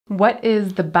What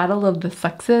is the battle of the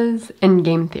sexes in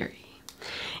game theory?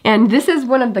 And this is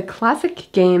one of the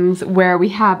classic games where we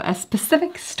have a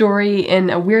specific story in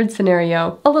a weird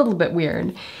scenario, a little bit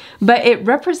weird, but it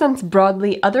represents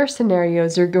broadly other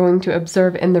scenarios you're going to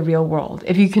observe in the real world,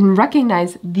 if you can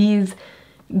recognize these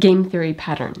game theory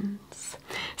patterns.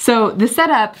 So the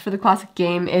setup for the classic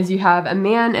game is you have a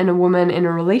man and a woman in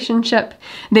a relationship.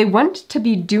 They want to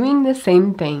be doing the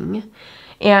same thing,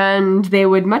 and they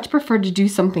would much prefer to do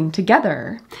something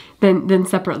together than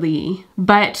separately.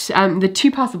 But the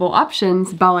two possible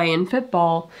options, ballet and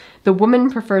football, the woman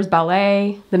prefers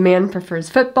ballet, the man prefers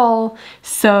football.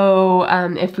 So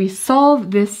if we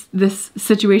solve this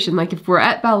situation, like if we're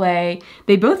at ballet,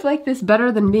 they both like this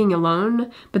better than being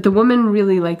alone, but the woman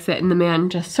really likes it and the man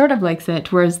just sort of likes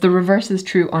it, whereas the reverse is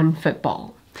true on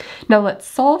football. Now let's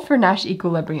solve for Nash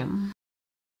equilibrium.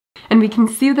 And we can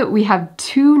see that we have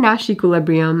two Nash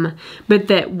equilibrium, but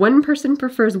that one person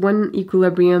prefers one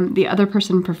equilibrium, the other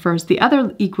person prefers the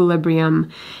other equilibrium,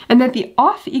 and that the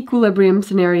off equilibrium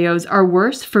scenarios are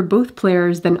worse for both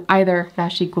players than either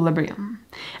Nash equilibrium.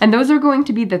 And those are going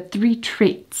to be the three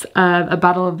traits of a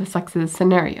battle of the sexes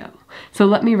scenario. So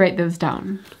let me write those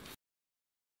down.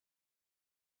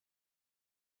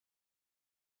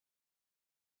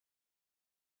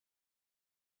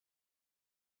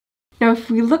 Now,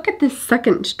 if we look at this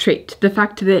second trait, the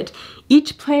fact that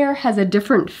each player has a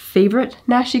different favorite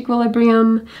Nash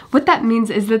equilibrium, what that means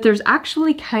is that there's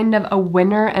actually kind of a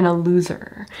winner and a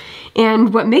loser.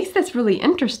 And what makes this really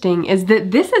interesting is that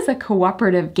this is a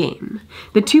cooperative game.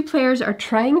 The two players are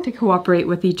trying to cooperate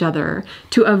with each other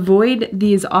to avoid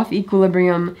these off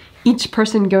equilibrium, each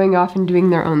person going off and doing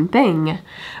their own thing.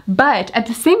 But at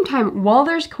the same time, while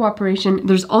there's cooperation,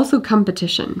 there's also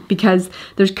competition, because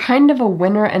there's kind of a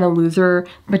winner and a loser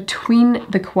between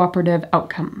the cooperative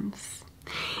outcomes.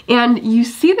 And you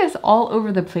see this all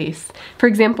over the place. For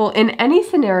example, in any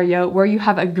scenario where you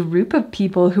have a group of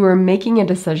people who are making a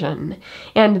decision,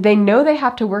 and they know they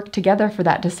have to work together for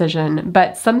that decision,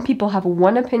 but some people have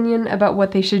one opinion about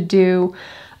what they should do,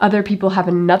 other people have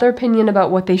another opinion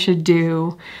about what they should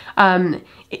do.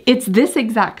 It's this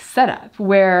exact setup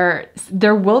where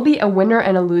there will be a winner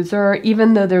and a loser,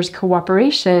 even though there's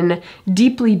cooperation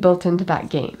deeply built into that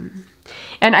game.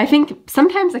 And I think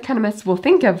sometimes economists will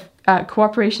think of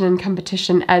cooperation and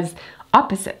competition as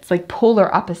opposites, like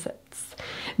polar opposites.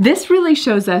 This really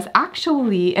shows us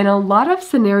actually in a lot of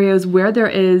scenarios where there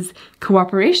is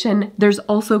cooperation, there's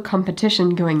also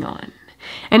competition going on.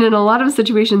 And in a lot of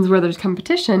situations where there's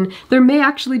competition, there may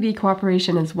actually be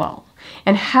cooperation as well.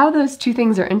 And how those two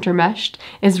things are intermeshed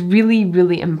is really,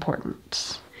 really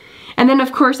important. And then,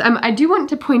 of course, I do want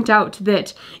to point out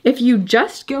that if you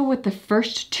just go with the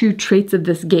first two traits of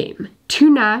this game, two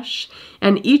Nash,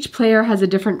 and each player has a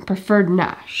different preferred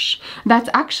Nash, that's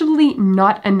actually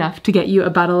not enough to get you a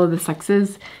Battle of the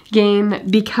Sexes game,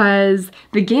 because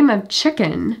the game of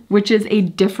chicken, which is a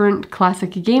different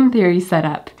classic game theory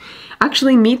setup,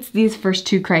 actually meets these first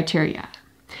two criteria.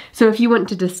 So if you want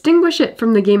to distinguish it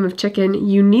from the game of chicken,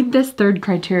 you need this third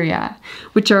criteria,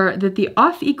 which are that the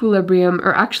off equilibrium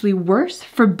are actually worse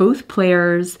for both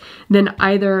players than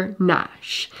either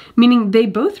Nash, meaning they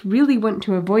both really want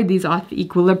to avoid these off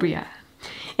equilibria.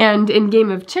 And in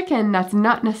game of chicken, that's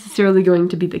not necessarily going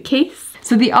to be the case.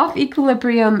 So the off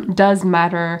equilibrium does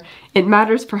matter. It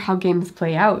matters for how games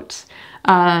play out.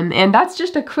 And that's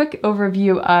just a quick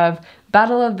overview of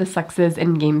Battle of the Sexes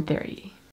in game theory.